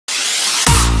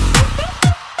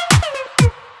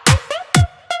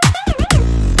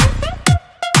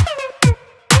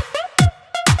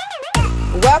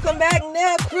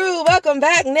welcome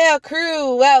back, nail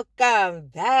crew. Welcome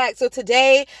back. So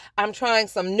today I'm trying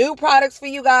some new products for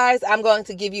you guys. I'm going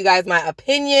to give you guys my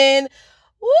opinion.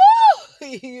 Woo!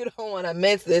 You don't want to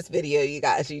miss this video, you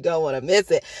guys. You don't want to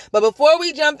miss it. But before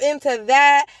we jump into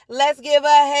that, let's give a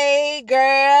hey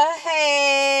girl,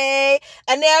 hey.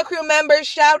 A nail crew member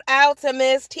shout out to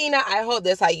Miss Tina. I hope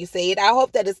that's how you say it. I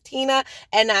hope that it's Tina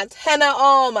and not Tena.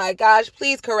 Oh my gosh,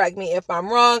 please correct me if I'm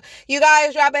wrong. You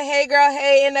guys drop a hey girl,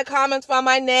 hey in the comments for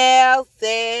my nail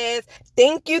sis.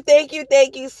 Thank you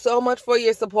so much for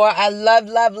your support. I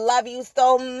love you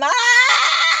so much.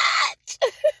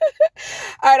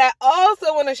 All right, I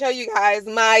also want to show you guys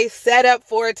my setup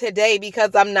for today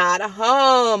because I'm not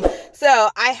home. So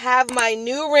I have my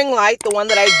new ring light, the one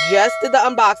that I just did the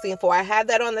unboxing for. I have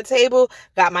that on the table,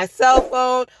 got my cell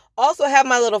phone. Also have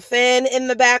my little fan in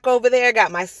the back over there.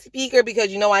 Got my speaker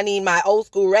because you know I need my old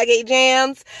school reggae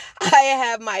jams. I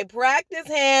have my practice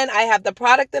hand. I have the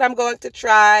product that I'm going to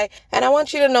try. And I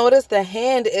want you to notice the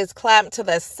hand is clamped to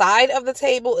the side of the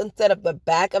table instead of the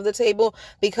back of the table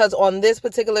because on this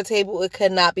particular table it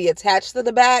could not be attached to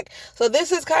the back. So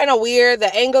this is kind of weird.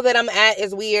 The angle that I'm at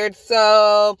is weird.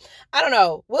 So I don't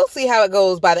know. We'll see how it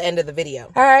goes by the end of the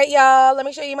video. All right, y'all. Let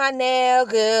me show you my nail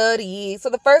goodies. So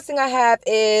the first thing I have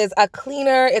is a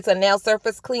cleaner. It's a nail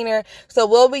surface cleaner. So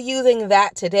we'll be using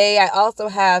that today. I also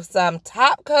have some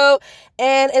top coat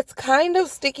and it's kind of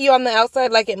sticky on the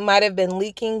outside like it might have been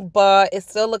leaking, but it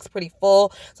still looks pretty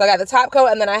full. So I got the top coat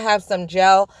and then I have some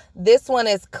gel. This one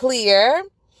is clear.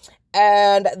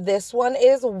 And this one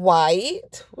is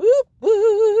white. Whoop,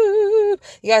 whoop.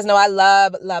 You guys know I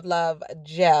love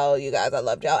gel. You guys, I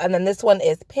love gel. And then this one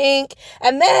is pink.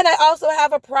 And then I also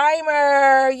have a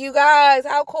primer. You guys,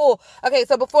 how cool. Okay,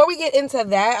 so before we get into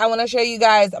that, I want to show you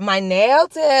guys my nail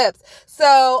tips.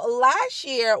 So last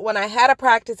year when I had a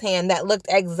practice hand that looked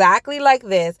exactly like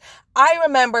this, I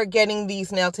remember getting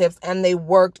these nail tips and they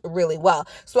worked really well.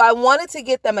 So I wanted to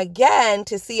get them again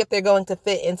to see if they're going to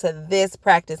fit into this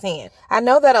practice hand. I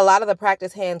know that a lot of the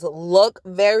practice hands look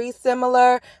very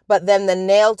similar, but then the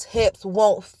nail tips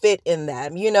won't fit in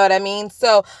them. You know what I mean?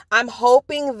 So I'm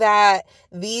hoping that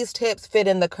these tips fit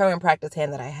in the current practice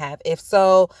hand that I have. If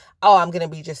so, oh, I'm going to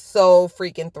be just so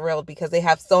freaking thrilled because they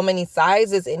have so many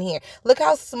sizes in here. Look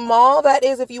how small that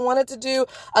is. If you wanted to do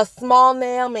a small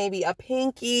nail, maybe a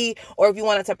pinky, or if you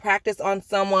wanted to practice on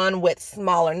someone with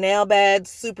smaller nail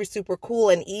beds, super cool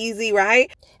and easy,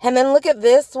 right? And then look at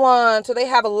this one. So they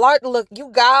have a large, look, you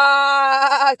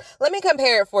guys, let me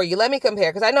compare it for you. Let me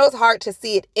compare because I know it's hard to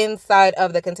see it inside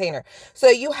of the container. So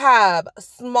you have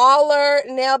smaller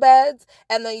nail beds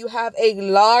and then you have a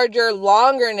larger,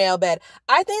 longer nail bed.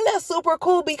 I think that's super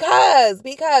cool because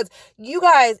you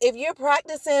guys, if you're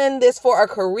practicing this for a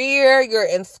career, you're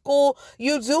in school,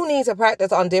 you do need to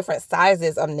practice on different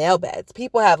sizes of nail beds.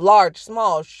 People have large,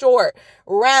 small, short,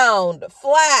 round,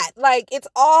 flat, like it's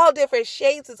all different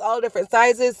shapes, it's all different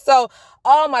sizes. So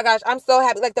oh my gosh, I'm so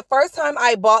happy. Like the first time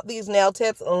I bought these nail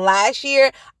tips last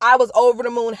year, I was over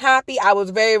the moon happy. I was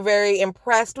very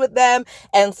impressed with them.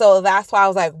 And so that's why I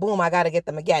was like, boom, I got to get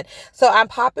them again. So I'm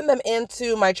popping them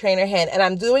into my trainer hand and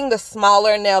I'm doing the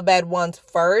smaller nail bed ones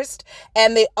first.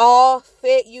 And they all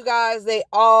fit, you guys. They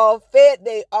all fit.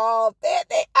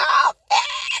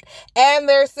 And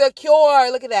they're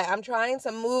secure. Look at that. I'm trying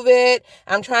to move it.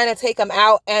 I'm trying to take them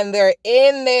out and they're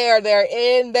in there. They're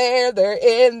in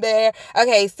there.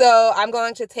 Okay, so I'm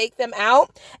going to take them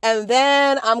out and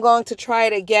then I'm going to try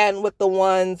it again with the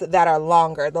ones that are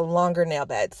longer, the longer nail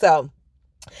beds. So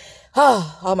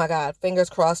oh my God, fingers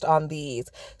crossed on these.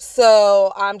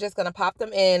 So I'm just going to pop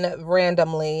them in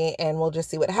randomly and we'll just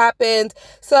see what happens.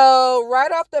 So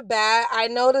right off the bat, I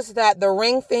noticed that the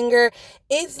ring finger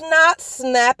is not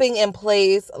snapping in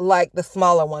place like the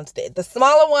smaller ones did. The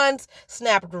smaller ones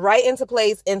snapped right into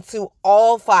place into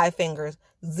all 5 fingers.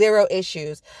 0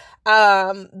 issues.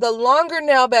 The longer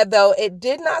nail bed though, it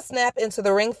did not snap into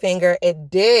the ring finger.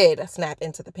 It did snap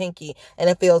into the pinky and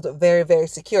it feels very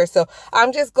secure. So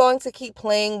I'm just going to keep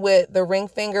playing with the ring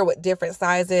finger with different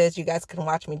sizes. You guys can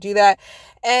watch me do that.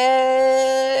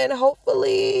 And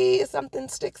hopefully something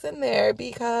sticks in there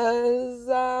because,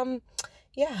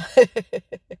 yeah.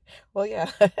 Well, yeah,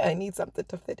 I need something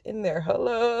to fit in there.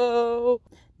 Hello.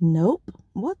 Nope.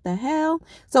 What the hell?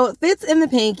 So it fits in the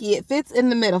pinky, it fits in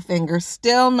the middle finger.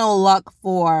 Still no luck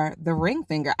for the ring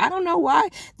finger. I don't know why.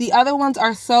 The other ones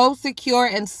are so secure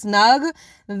and snug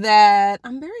that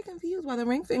I'm very confused why the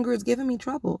ring finger is giving me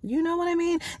trouble. You know what I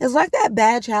mean? It's like that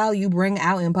bad child you bring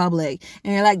out in public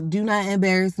and you're like, do not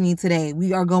embarrass me today.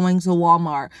 We are going to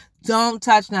Walmart. Don't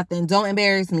touch nothing. Don't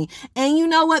embarrass me. And you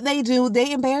know what they do?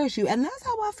 They embarrass you. And that's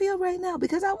how I feel right now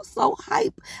because I was so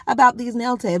hype about these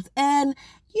nail tips. And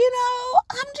you know,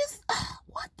 I'm just,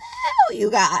 what the hell,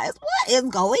 you guys? What is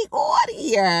going on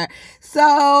here?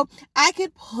 So I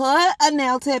could put a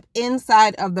nail tip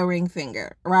inside of the ring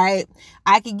finger, right?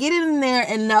 I could get it in there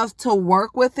enough to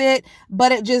work with it,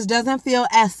 but it just doesn't feel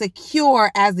as secure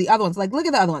as the other ones. Like, look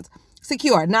at the other ones.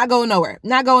 Secure, not going nowhere,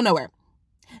 not going nowhere,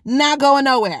 not going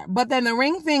nowhere. But then the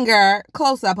ring finger,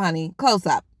 close up, honey, close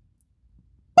up.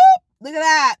 Boop, look at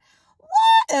that.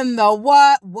 What in the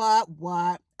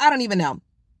what? I don't even know.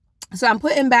 So I'm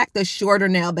putting back the shorter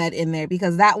nail bed in there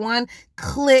because that one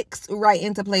clicks right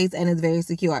into place and is very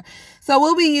secure. So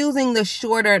we'll be using the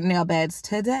shorter nail beds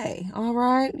today. All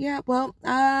right. Yeah. Well,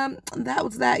 that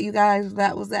was that, you guys.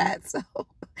 That was that. So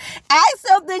I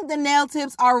still think the nail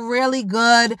tips are really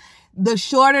good. The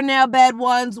shorter nail bed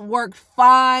ones worked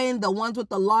fine. The ones with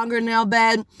the longer nail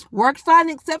bed worked fine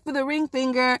except for the ring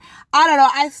finger. I don't know.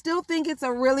 I still think it's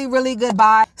a really, really good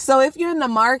buy. So if you're in the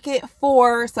market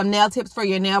for some nail tips for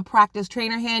your nail practice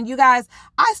trainer hand, you guys,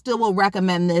 I still will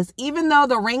recommend this. Even though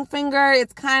the ring finger,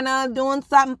 it's kind of doing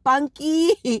something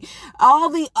funky. All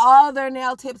the other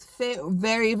nail tips fit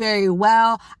very, very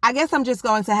well. I guess I'm just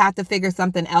going to have to figure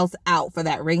something else out for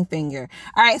that ring finger.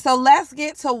 All right, so let's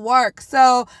get to work.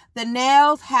 So the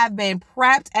nails have been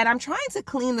prepped and I'm trying to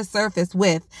clean the surface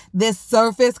with this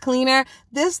surface cleaner.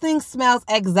 This thing smells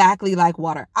exactly like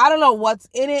water. I don't know what's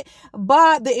in it,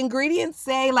 but the ingredients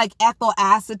say like ethyl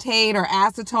acetate or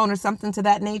acetone or something to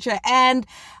that nature. And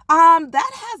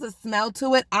that has a smell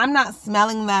to it. I'm not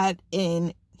smelling that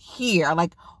in here.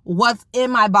 Like what's in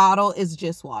my bottle is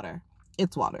just water.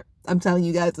 It's water. I'm telling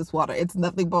you guys, it's water. It's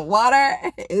nothing but water.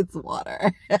 It's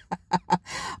water.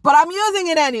 But I'm using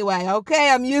it anyway, okay?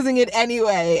 I'm using it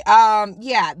anyway.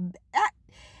 Yeah,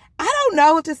 I don't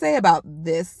know what to say about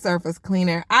this surface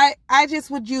cleaner. I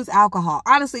just would use alcohol.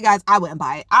 Honestly, guys, I wouldn't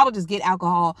buy it. I would just get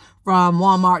alcohol from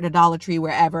Walmart, the Dollar Tree,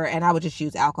 wherever, and I would just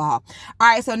use alcohol. All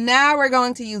right, so now we're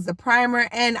going to use the primer,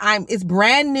 and it's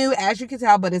brand new, as you can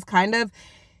tell, but it's kind of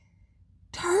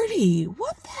dirty.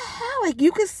 What the hell? Like,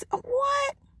 you could,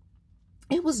 what?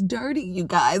 It was dirty, you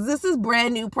guys. This is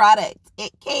brand new product.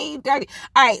 It came dirty.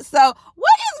 All right, so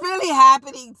what is really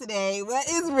happening today? What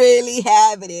is really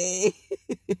happening?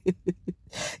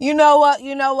 You know what?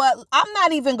 I'm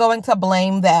not even going to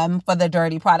blame them for the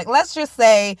dirty product. Let's just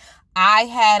say I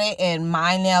had it in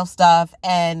my nail stuff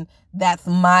and that's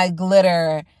my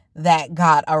glitter that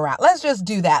got around. Let's just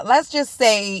do that. Let's just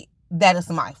say that is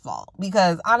my fault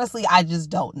because honestly, I just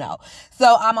don't know.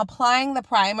 So I'm applying the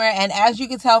primer and as you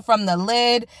can tell from the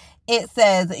lid, it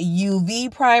says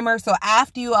UV primer. So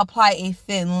after you apply a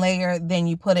thin layer, then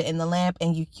you put it in the lamp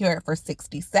and you cure it for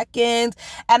 60 seconds.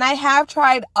 And I have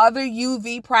tried other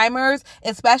UV primers,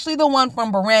 especially the one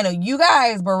from Burano. You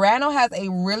guys, Burano has a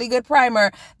really good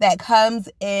primer that comes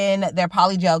in their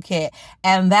polygel kit.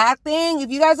 And that thing, if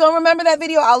you guys don't remember that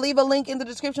video, I'll leave a link in the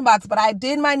description box. But I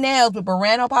did my nails with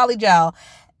Burano polygel.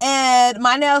 And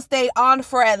my nails stayed on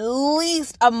for at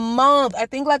least a month, I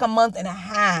think like a month and a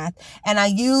half. And I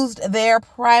used their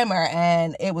primer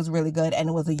and it was really good. And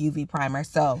it was a UV primer.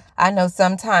 So I know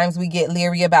sometimes we get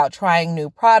leery about trying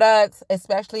new products,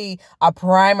 especially a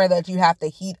primer that you have to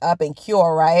heat up and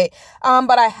cure, right?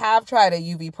 But I have tried a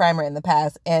UV primer in the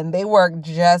past and they work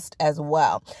just as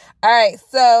well. All right,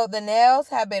 so the nails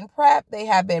have been prepped. They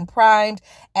have been primed.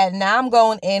 And now I'm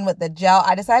going in with the gel.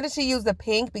 I decided to use the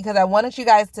pink because I wanted you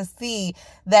guys to see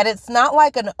that it's not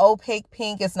like an opaque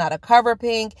pink. It's not a cover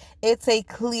pink. It's a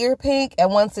clear pink. And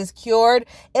once it's cured,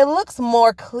 it looks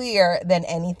more clear than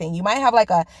anything. You might have like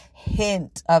a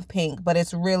hint of pink, but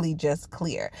it's really just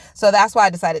clear. So that's why I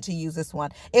decided to use this one.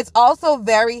 It's also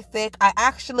very thick. I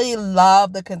actually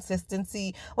love the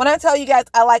consistency. When I tell you guys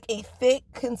I like a thick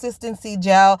consistency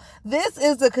gel, this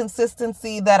is the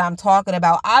consistency that I'm talking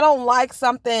about. I don't like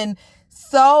something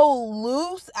so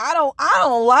loose. I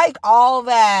don't like all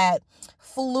that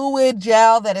fluid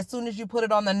gel that as soon as you put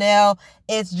it on the nail,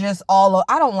 it's just all over.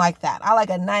 I don't like that. I like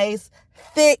a nice,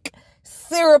 thick,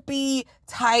 syrupy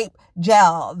type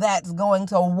gel that's going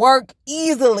to work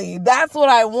easily. That's what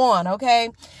I want, okay?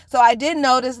 So I did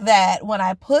notice that when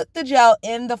I put the gel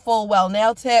in the full well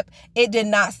nail tip, it did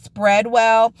not spread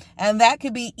well. And that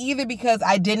could be either because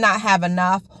I did not have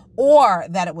enough or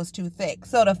that it was too thick.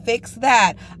 So to fix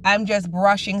that, I'm just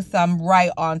brushing some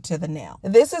right onto the nail.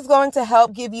 This is going to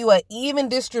help give you an even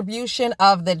distribution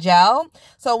of the gel.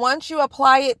 So once you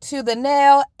apply it to the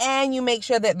nail and you make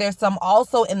sure that there's some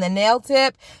also in the nail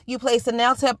tip, you place the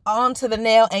nail tip onto the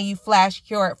nail and you flash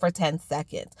cure it for 10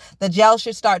 seconds. The gel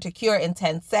should start to cure in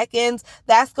 10 seconds.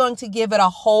 That's going to give it a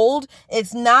hold.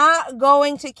 It's not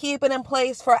going to keep it in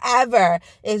place forever.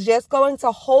 It's just going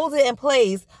to hold it in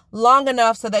place long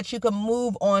enough so that you can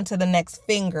move on to the next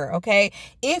finger, okay?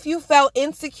 If you felt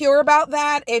insecure about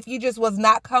that, if you just was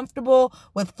not comfortable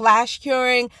with flash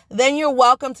curing, then you're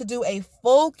welcome to do a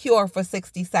full cure for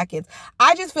 60 seconds.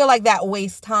 I just feel like that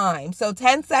wastes time. So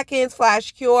 10 seconds,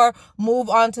 flash cure, move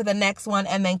on to the next one,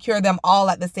 and then cure them all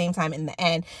at the same time in the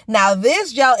end. Now,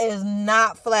 this gel is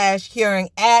not flash curing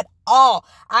at all.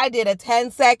 I did a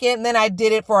 10-second, then I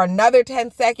did it for another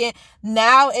 10-second.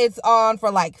 Now it's on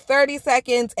for like 30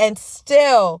 seconds and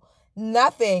still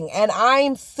nothing. And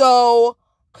I'm so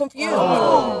confused.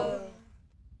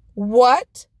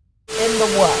 What in the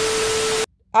what?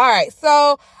 All right,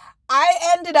 so I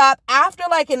ended up, after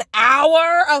like an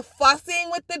hour of fussing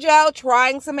with the gel,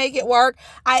 trying to make it work,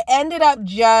 I ended up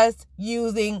just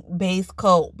using base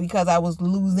coat because I was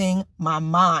losing my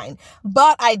mind.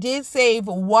 But I did save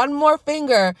one more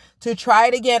finger to try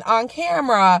it again on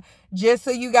camera, just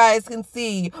so you guys can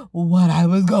see what I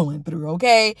was going through,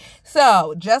 okay?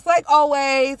 So, just like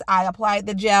always, I applied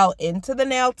the gel into the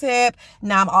nail tip.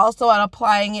 Now I'm also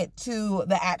applying it to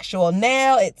the actual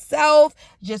nail itself,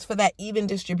 just for that even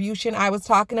distribution I was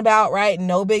talking about, right?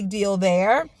 No big deal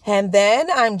there. And then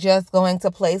I'm just going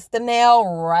to place the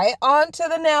nail right onto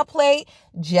the nail plate,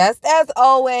 just as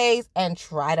always, and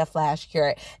try to flash cure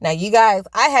it. Now, you guys,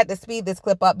 I had to speed this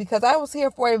clip up because I was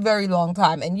here for a very long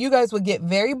time, and you guys would get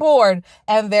very bored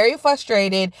and very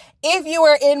frustrated if you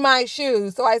were in my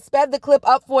shoes. So I sped the clip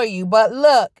up for you. But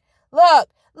look,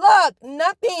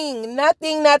 nothing.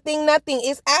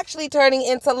 It's actually turning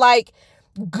into like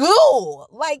goo.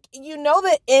 Like, you know,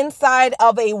 the inside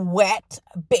of a wet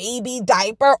baby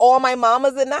diaper. All my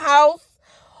mamas in the house.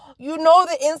 You know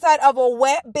the inside of a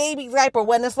wet baby diaper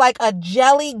when it's like a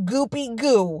jelly goopy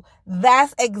goo.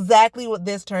 That's exactly what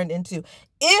this turned into.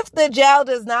 If the gel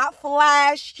does not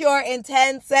flash cure in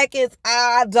 10 seconds,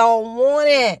 I don't want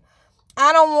it.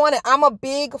 I don't want it. I'm a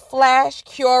big flash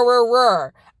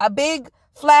curer. A big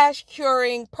flash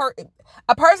curing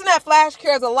a person that flash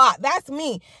cures a lot. That's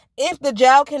me. If the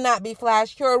gel cannot be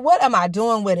flash cured, what am I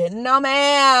doing with it? No,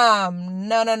 ma'am.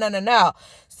 No.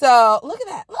 So, look at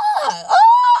that. Look.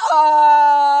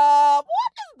 Oh,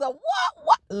 what is the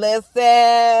what?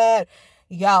 Listen.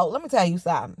 Yo, let me tell you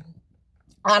something.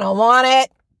 I don't want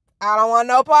it. I don't want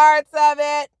no parts of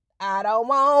it. I don't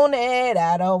want it.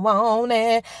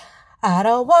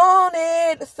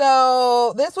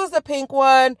 So, this was the pink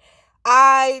one.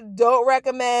 I don't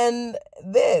recommend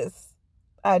this.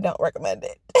 I don't recommend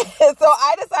it. So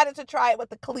I decided to try it with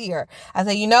the clear. I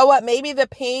said, you know what? Maybe the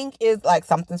pink is like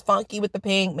something's funky with the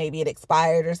pink. Maybe it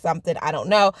expired or something. I don't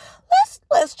know.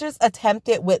 Let's just attempt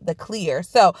it with the clear.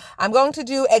 So I'm going to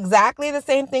do exactly the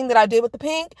same thing that I did with the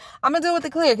pink. I'm going to do it with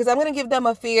the clear because I'm going to give them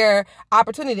a fair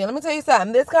opportunity. Let me tell you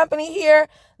something. This company here,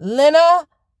 Lena,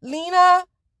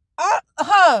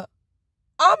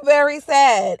 I'm very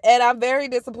sad and I'm very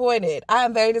disappointed. I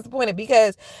am very disappointed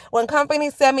because when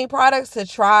companies send me products to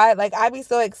try, like I be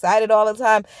so excited all the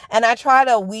time and I try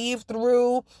to weave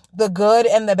through the good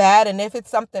and the bad. And if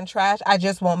it's something trash, I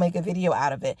just won't make a video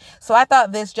out of it. So I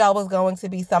thought this gel was going to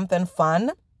be something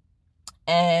fun.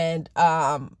 And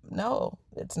no,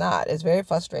 it's not. It's very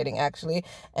frustrating, actually.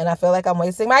 And I feel like I'm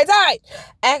wasting my time.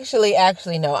 Actually,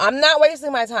 no. I'm not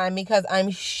wasting my time because I'm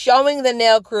showing the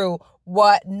nail crew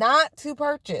what not to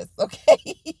purchase,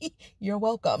 okay? You're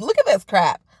welcome. Look at this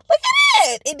crap. Look at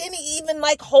it. It didn't even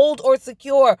like hold or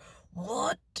secure.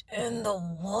 What in the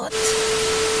what?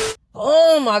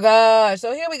 Oh my gosh.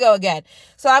 So here we go again.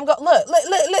 So I'm going,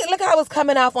 look how it's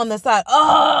coming off on the side.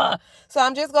 Ugh. So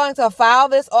I'm just going to file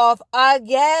this off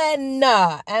again.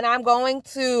 And I'm going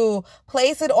to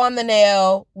place it on the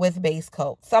nail with base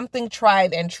coat. Something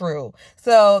tried and true.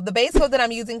 So the base coat that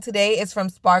I'm using today is from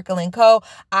Sparkle & Co.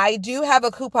 I do have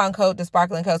a coupon code to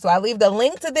Sparkle & Co. So I'll leave the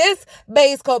link to this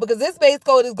base coat because this base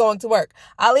coat is going to work.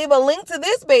 I'll leave a link to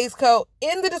this base coat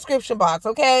in the description box,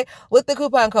 okay? With the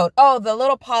coupon code. Oh, the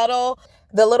little puddle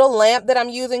The little lamp that I'm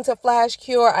using to flash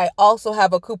cure, I also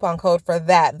have a coupon code for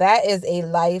that. That is a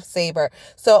lifesaver.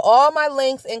 So all my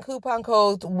links and coupon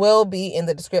codes will be in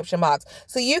the description box.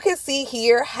 So you can see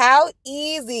here how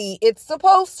easy it's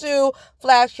supposed to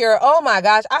flash cure. Oh my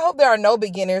gosh, I hope there are no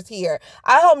beginners here.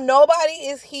 I hope nobody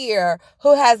is here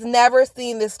who has never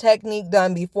seen this technique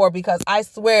done before, because I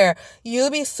swear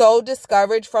you'll be so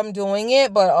discouraged from doing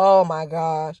it. But oh my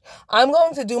gosh, I'm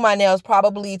going to do my nails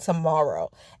probably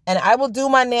tomorrow. And I will do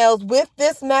my nails with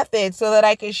this method so that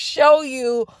I can show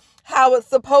you how it's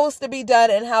supposed to be done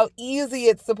and how easy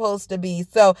it's supposed to be.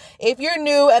 So if you're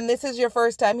new and this is your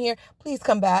first time here, please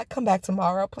come back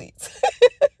tomorrow, please.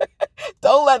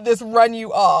 Don't let this run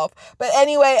you off. But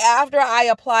anyway, after I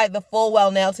applied the full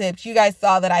well nail tips, you guys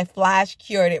saw that I flash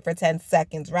cured it for 10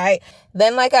 seconds, right?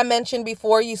 Then, like I mentioned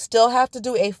before, you still have to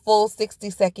do a full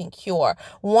 60-second cure.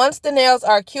 Once the nails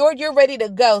are cured, you're ready to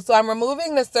go. So I'm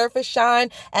removing the surface shine,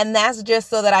 and that's just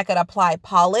so that I could apply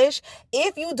polish.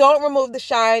 If you don't remove the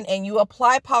shine and you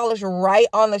apply polish right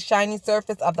on the shiny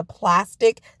surface of the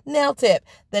plastic nail tip,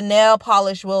 the nail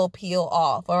polish will peel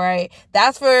off. All right,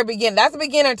 that's for a beginner. That's a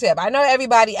beginner tip. I know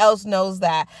everybody else knows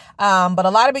that, but a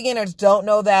lot of beginners don't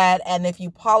know that. And if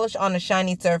you polish on a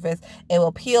shiny surface, it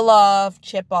will peel off,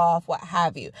 chip off, what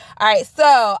have you. All right,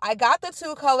 so I got the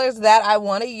two colors that I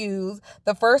want to use.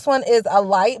 The first one is a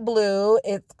light blue.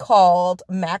 It's called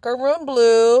Macaroon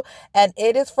Blue, and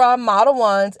it is from Model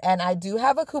Ones. And I do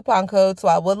have a coupon code, so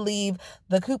I will leave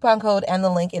the coupon code and the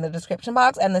link in the description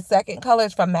box. And the second color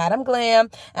is from Madam Glam,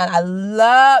 and I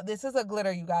love, this is a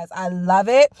glitter, you guys. I love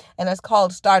it, and it's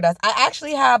called Stardust. I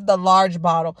actually have the large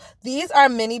bottle. These are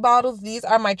mini bottles. These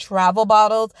are my travel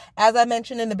bottles. As I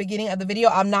mentioned in the beginning of the video,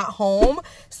 I'm not home,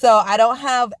 so I don't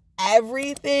have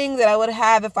everything that I would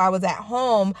have if I was at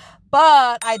home.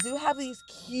 But I do have these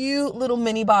cute little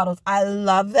mini bottles. I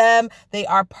love them. They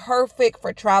are perfect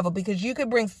for travel because you could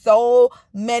bring so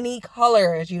many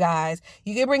colors, you guys.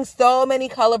 You can bring so many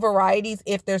color varieties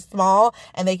if they're small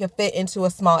and they can fit into a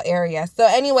small area. So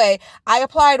anyway, I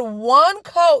applied one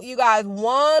coat, you guys,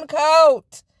 one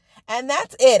coat. And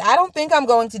that's it. I don't think I'm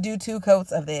going to do 2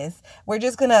 coats of this. We're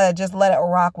just going to just let it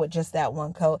rock with just that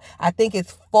one coat. I think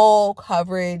it's full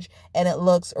coverage and it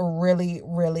looks really,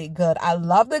 really good. I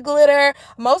love the glitter.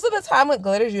 Most of the time with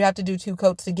glitters, you have to do 2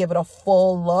 coats to give it a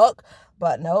full look.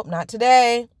 But nope, not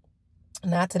today.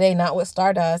 Not today, not with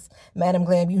Stardust. Madam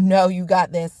Glam, you know you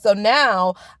got this. So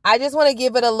now I just want to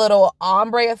give it a little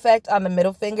ombre effect on the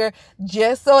middle finger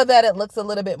just so that it looks a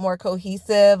little bit more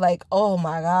cohesive. Like, oh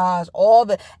my gosh,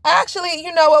 actually,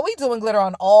 you know what? We doing glitter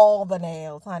on all the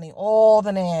nails, honey, all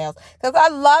the nails. Because I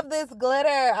love this glitter.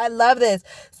 I love this.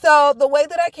 So the way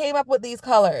that I came up with these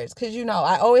colors, because you know,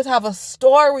 I always have a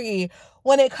story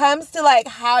when it comes to like,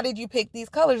 how did you pick these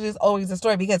colors? There's always a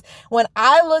story, because when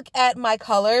I look at my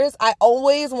colors, I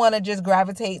always want to just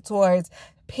gravitate towards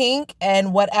pink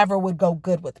and whatever would go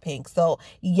good with pink. So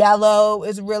yellow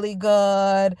is really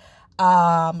good.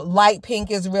 Light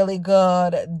pink is really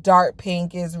good. Dark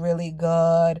pink is really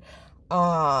good.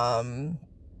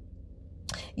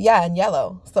 Yeah, and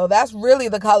yellow. So that's really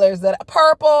the colors that,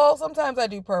 purple, sometimes I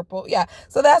do purple. Yeah,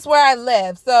 so that's where I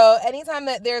live. So anytime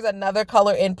that there's another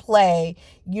color in play,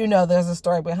 you know there's a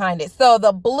story behind it. So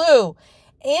the blue,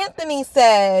 Anthony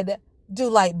said, do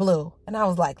light blue. And I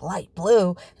was like, light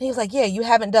blue? And he was like, yeah, you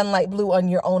haven't done light blue on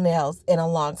your own nails in a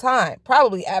long time,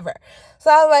 probably ever. So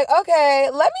I was like, okay,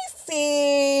 let me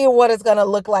see what it's going to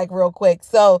look like real quick.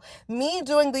 So me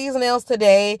doing these nails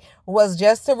today was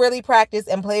just to really practice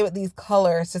and play with these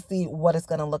colors to see what it's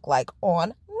going to look like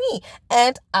on me.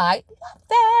 And I love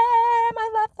them. I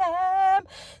love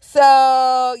them.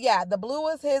 So yeah, the blue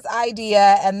was his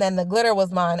idea, and then the glitter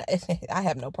was mine. I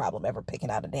have no problem ever picking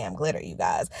out a damn glitter, you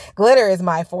guys. Glitter is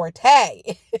my forte.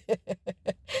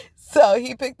 So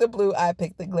he picked the blue, I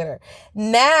picked the glitter.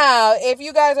 Now, if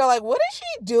you guys are like, what is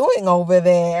she doing over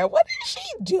there? What is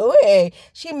she doing?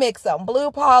 She mixed some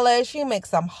blue polish, she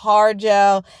mixed some hard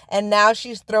gel, and now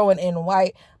she's throwing in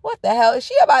white. What the hell? Is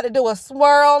she about to do a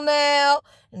swirl nail?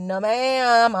 No,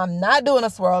 ma'am, I'm not doing a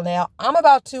swirl nail. I'm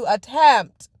about to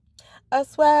attempt a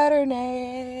sweater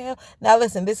nail. Now,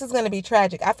 listen, this is going to be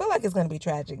tragic. I feel like it's going to be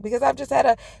tragic because I've just had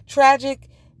a tragic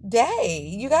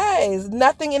day. You guys,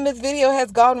 nothing in this video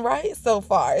has gone right so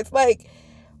far. It's like,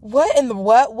 what in the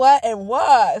what and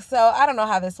what? So I don't know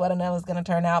how this sweater nail is going to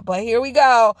turn out, but here we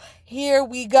go. Here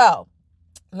we go.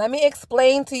 let me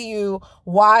explain to you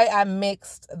why I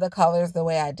mixed the colors the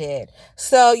way I did.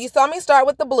 So you saw me start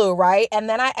with the blue, right? And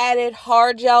then I added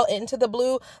Hardgel into the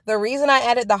blue. The reason I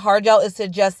added the Hardgel is to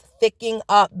just thicken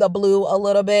up the blue a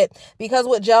little bit, because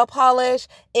with gel polish,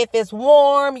 if it's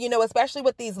warm, you know, especially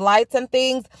with these lights and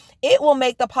things, it will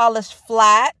make the polish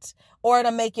flat, or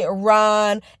it'll make it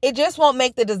run. It just won't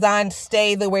make the design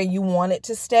stay the way you want it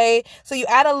to stay. So you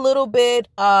add a little bit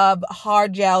of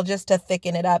hard gel just to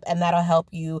thicken it up, and that'll help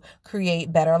you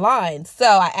create better lines. So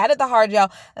I added the hard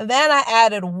gel, and then I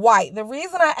added white. The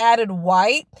reason I added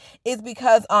white is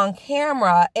because on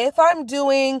camera, if I'm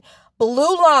doing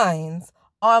blue lines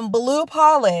on blue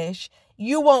polish,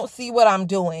 you won't see what I'm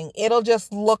doing. It'll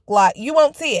just look like, you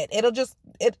won't see it. It'll just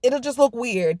look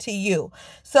weird to you.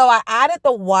 So I added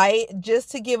the white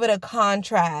just to give it a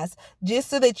contrast, just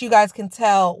so that you guys can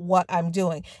tell what I'm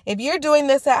doing. If you're doing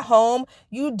this at home,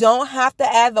 you don't have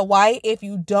to add the white if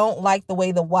you don't like the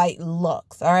way the white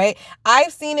looks, all right?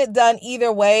 I've seen it done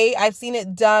either way. I've seen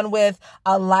it done with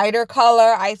a lighter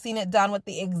color. I've seen it done with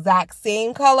the exact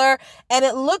same color, and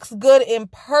it looks good in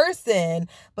person,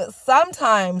 but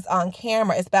sometimes on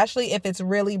camera, especially if it's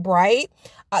really bright,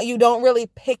 you don't really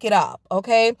pick it up,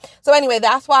 okay? So anyway,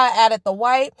 that's why I added the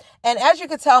white. And as you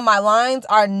can tell, my lines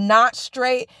are not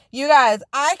straight. You guys,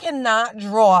 I cannot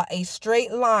draw a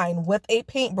straight line with a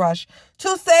paintbrush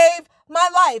to save my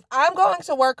life. I'm going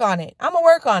to work on it. I'm going to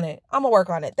work on it. I'm going to work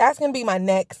on it. That's going to be my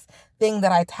next thing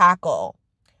that I tackle.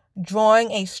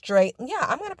 Drawing a straight, yeah,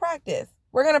 I'm going to practice.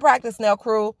 We're going to practice, nail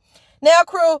crew. Nail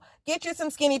crew, get you some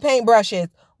skinny paintbrushes.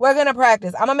 We're going to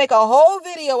practice. I'm going to make a whole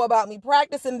video about me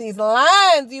practicing these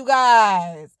lines, you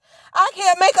guys. I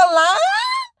can't make a line?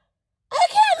 I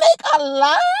can't make a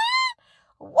line?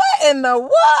 What in the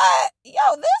what?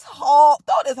 Yo, throw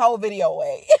this whole video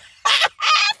away.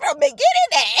 From beginning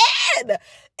to end.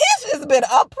 It's just been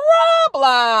a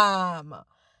problem.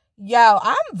 Yo,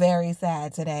 I'm very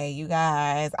sad today, you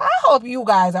guys. I hope you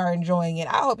guys are enjoying it.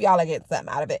 I hope y'all are getting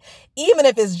something out of it. Even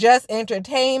if it's just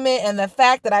entertainment, and the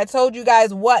fact that I told you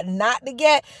guys what not to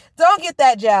get. Don't get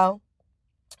that gel.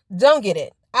 Don't get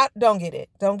it. Don't get it.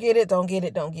 Don't get it. Don't get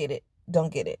it. Don't get it.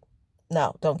 Don't get it.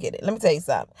 No, don't get it. Let me tell you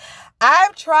something.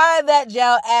 I've tried that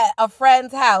gel at a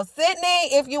friend's house.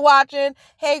 Sydney, if you're watching,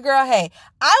 hey girl, hey.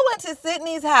 I went to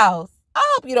Sydney's house. I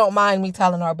hope you don't mind me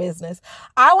telling our business.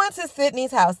 I went to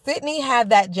Sydney's house. Sydney had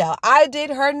that gel. I did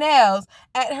her nails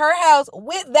at her house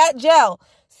with that gel.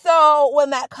 So when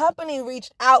that company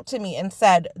reached out to me and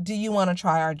said, do you want to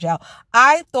try our gel?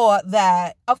 I thought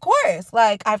that, of course,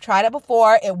 like I've tried it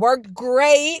before. It worked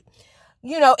great.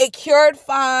 You know, it cured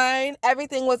fine.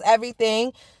 Everything was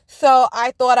everything. So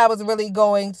I thought I was really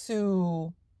going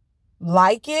to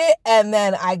like it, and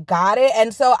then I got it.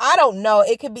 And so I don't know,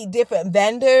 it could be different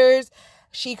vendors.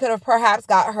 She could have perhaps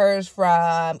got hers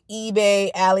from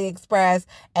eBay, Aliexpress,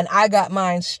 and I got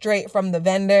mine straight from the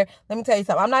vendor. Let me tell you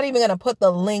something. I'm not even going to put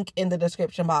the link in the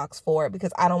description box for it,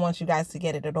 because I don't want you guys to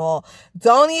get it at all.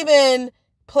 Don't even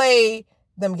play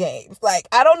them games. Like,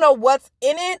 I don't know what's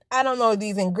in it. I don't know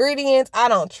these ingredients. I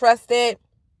don't trust it.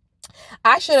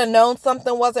 I should have known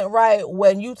something wasn't right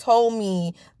when you told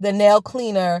me the nail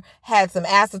cleaner had some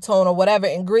acetone or whatever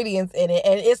ingredients in it,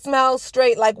 and it smells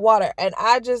straight like water. And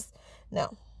I just,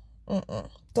 no.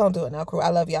 Don't do it, nail crew. I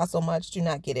love y'all so much. Do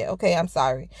not get it. Okay, I'm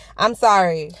sorry. I'm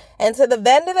sorry. And to the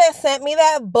vendor that sent me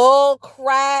that bull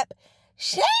crap,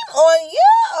 shame on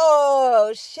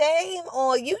you. Shame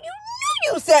on you. You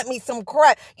knew you sent me some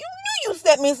crap. You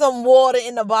sent me some water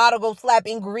in the bottle, go slap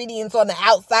ingredients on the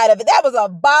outside of it. That was a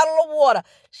bottle of water.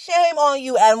 Shame on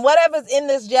you. And whatever's in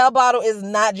this gel bottle is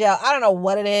not gel. I don't know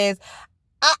what it is.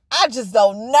 I just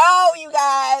don't know, you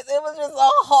guys. It was just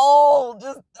a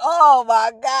whole, oh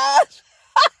my gosh.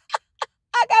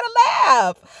 I gotta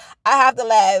laugh. I have to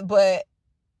laugh, but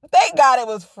thank God it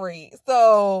was free.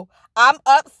 So I'm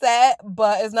upset,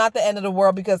 but it's not the end of the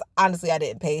world, because honestly, I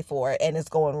didn't pay for it, and it's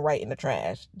going right in the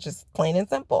trash. Just plain and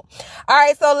simple. All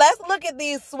right, so let's look at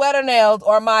these sweater nails,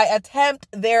 or my attempt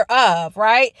thereof,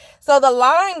 right? So the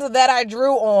lines that I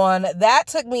drew on, that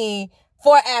took me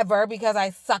forever because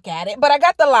I suck at it, but I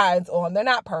got the lines on. They're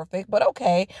not perfect, but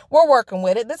okay, we're working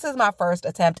with it. This is my first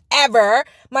attempt ever,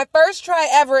 my first try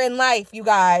ever in life, you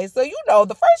guys. So, you know,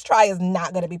 the first try is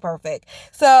not going to be perfect.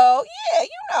 So, yeah, you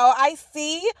know, I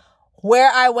see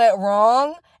where I went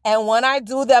wrong, and when I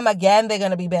do them again, they're going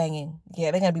to be banging.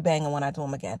 Yeah, they're going to be banging when I do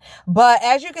them again. But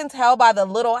as you can tell by the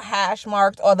little hash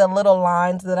marks or the little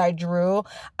lines that I drew,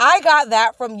 I got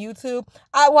that from YouTube.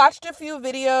 I watched a few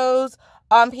videos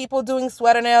on people doing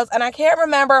sweater nails, and I can't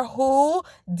remember who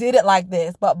did it like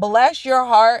this, but bless your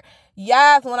heart.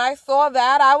 Yes, when I saw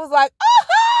that, I was like,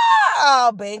 aha!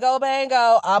 wow, bingo,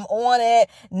 bango, I'm on it.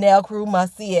 Nail crew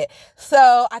must see it.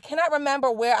 So I cannot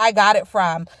remember where I got it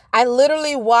from. I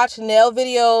literally watch nail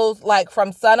videos like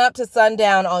from sunup to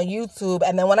sundown on YouTube.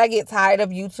 And then when I get tired of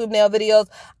YouTube nail videos,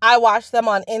 I watch them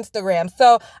on Instagram.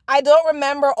 So I don't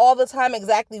remember all the time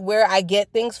exactly where I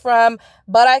get things from,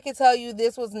 but I can tell you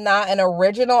this was not an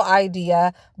original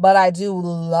idea, but I do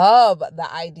love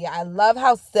the idea. I love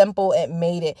how simple it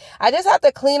made it. I just have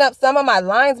to clean up some of my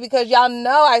lines because y'all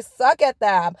know I suck at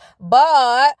them.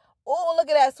 But oh, look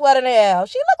at that sweater nail.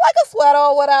 She looked like a sweater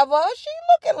or whatever. She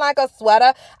looking like a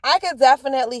sweater. I could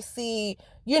definitely see,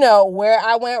 you know, where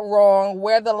I went wrong,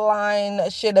 where the line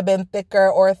should have been thicker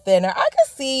or thinner. I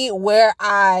could see where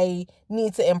I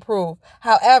need to improve.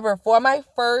 However, for my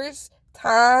first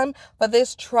time for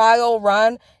this trial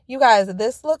run, you guys,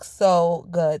 this looks so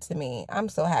good to me. I'm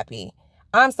so happy.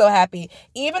 I'm so happy.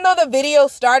 Even though the video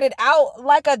started out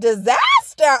like a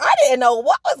disaster, I didn't know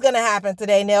what was going to happen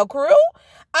today, nail crew.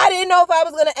 I didn't know if I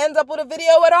was going to end up with a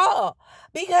video at all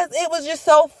because it was just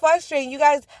so frustrating. You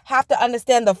guys have to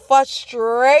understand the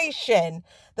frustration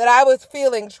that I was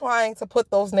feeling trying to put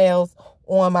those nails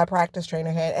on my practice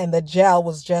trainer head, and the gel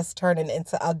was just turning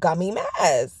into a gummy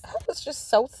mess. I was just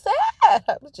so sad.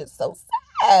 I was just so sad.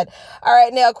 All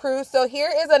right, nail crew. So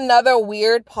here is another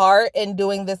weird part in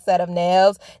doing this set of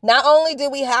nails. Not only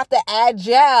did we have to add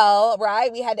gel,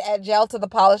 right? We had to add gel to the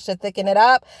polish to thicken it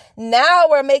up. Now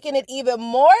we're making it even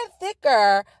more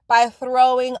thicker by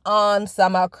throwing on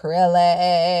some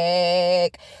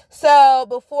acrylic. So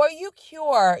before you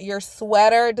cure your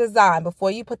sweater design, before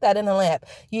you put that in the lamp,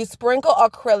 you sprinkle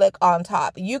acrylic on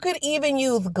top. You could even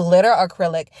use glitter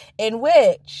acrylic, in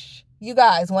which, you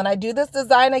guys, when I do this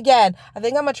design again, I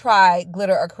think I'm going to try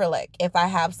glitter acrylic if I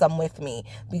have some with me,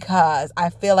 because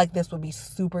I feel like this would be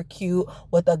super cute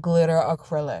with a glitter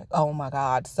acrylic. Oh my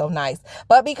God, so nice.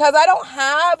 But because I don't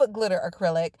have glitter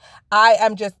acrylic, I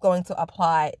am just going to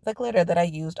apply the glitter that I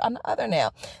used on the other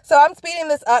nail. So I'm speeding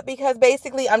this up because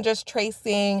basically I'm just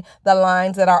tracing the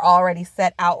lines that are already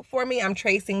set out for me. I'm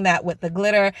tracing that with the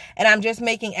glitter, and I'm just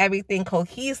making everything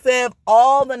cohesive.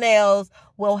 All the nails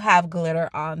will have glitter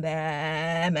on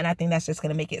them, and I think that's just going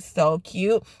to make it so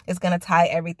cute. It's going to tie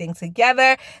everything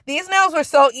together. These nails were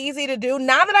so easy to do.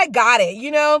 Now that I got it, you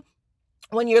know,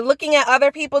 when you're looking at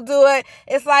other people do it,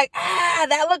 it's like,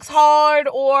 that looks hard,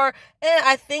 or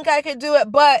I think I could do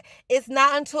it. But it's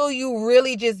not until you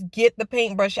really just get the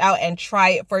paintbrush out and try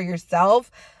it for yourself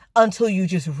until you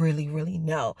just really, really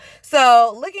know.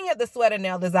 So looking at the sweater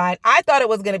nail design, I thought it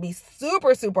was going to be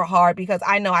super, super hard because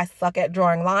I know I suck at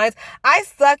drawing lines. I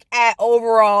suck at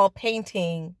overall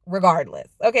painting regardless.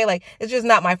 Okay, like it's just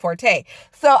not my forte.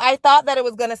 So I thought that it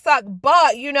was going to suck,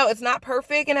 but you know, it's not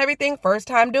perfect and everything. First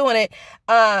time doing it.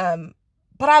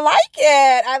 But I like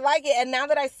it. I like it. And now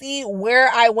that I see where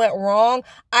I went wrong,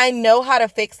 I know how to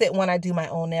fix it when I do my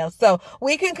own nails. So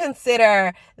we can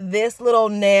consider this little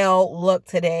nail look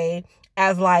today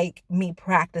as like me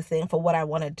practicing for what I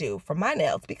want to do for my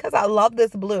nails, because I love this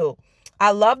blue.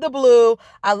 I love the blue.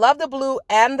 I love the blue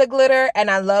and the glitter.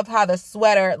 And I love how the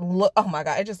sweater look. Oh my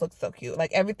God, it just looks so cute.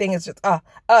 Like everything is just, all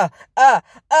right,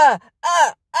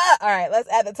 let's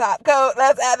add the top coat.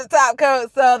 Let's add the top coat.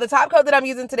 So the top coat that I'm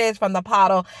using today is from the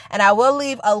bottle, and I will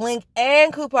leave a link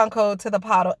and coupon code to the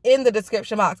bottle in the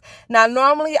description box. Now,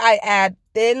 normally I add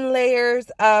thin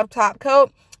layers of top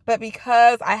coat, but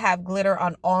because I have glitter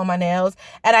on all my nails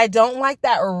and I don't like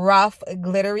that rough,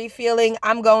 glittery feeling,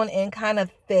 I'm going in kind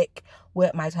of thick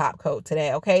with my top coat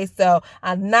today, okay? So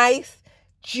a nice,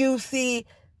 juicy,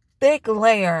 thick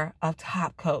layer of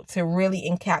top coat to really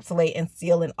encapsulate and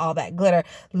seal in all that glitter.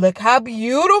 Look how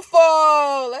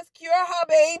beautiful. Let's cure her,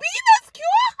 baby. Let's cure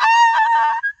her.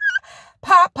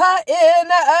 Pop her in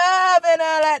the oven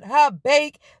and let her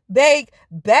bake, bake,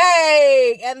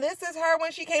 bake. And this is her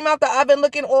when she came out the oven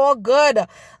looking all good,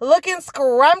 looking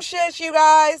scrumptious, you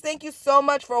guys. Thank you so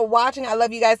much for watching. I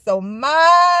love you guys so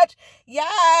much.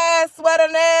 Yes, sweater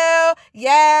nail.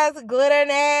 Yes, glitter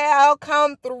nail.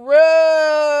 Come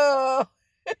through.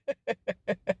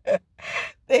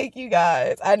 Thank you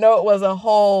guys. I know it was a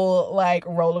whole like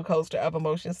roller coaster of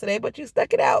emotions today, but you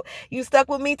stuck it out. You stuck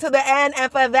with me to the end,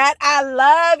 and for that, I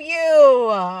love you.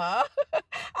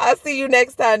 I'll see you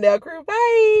next time, nail crew.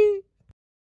 Bye.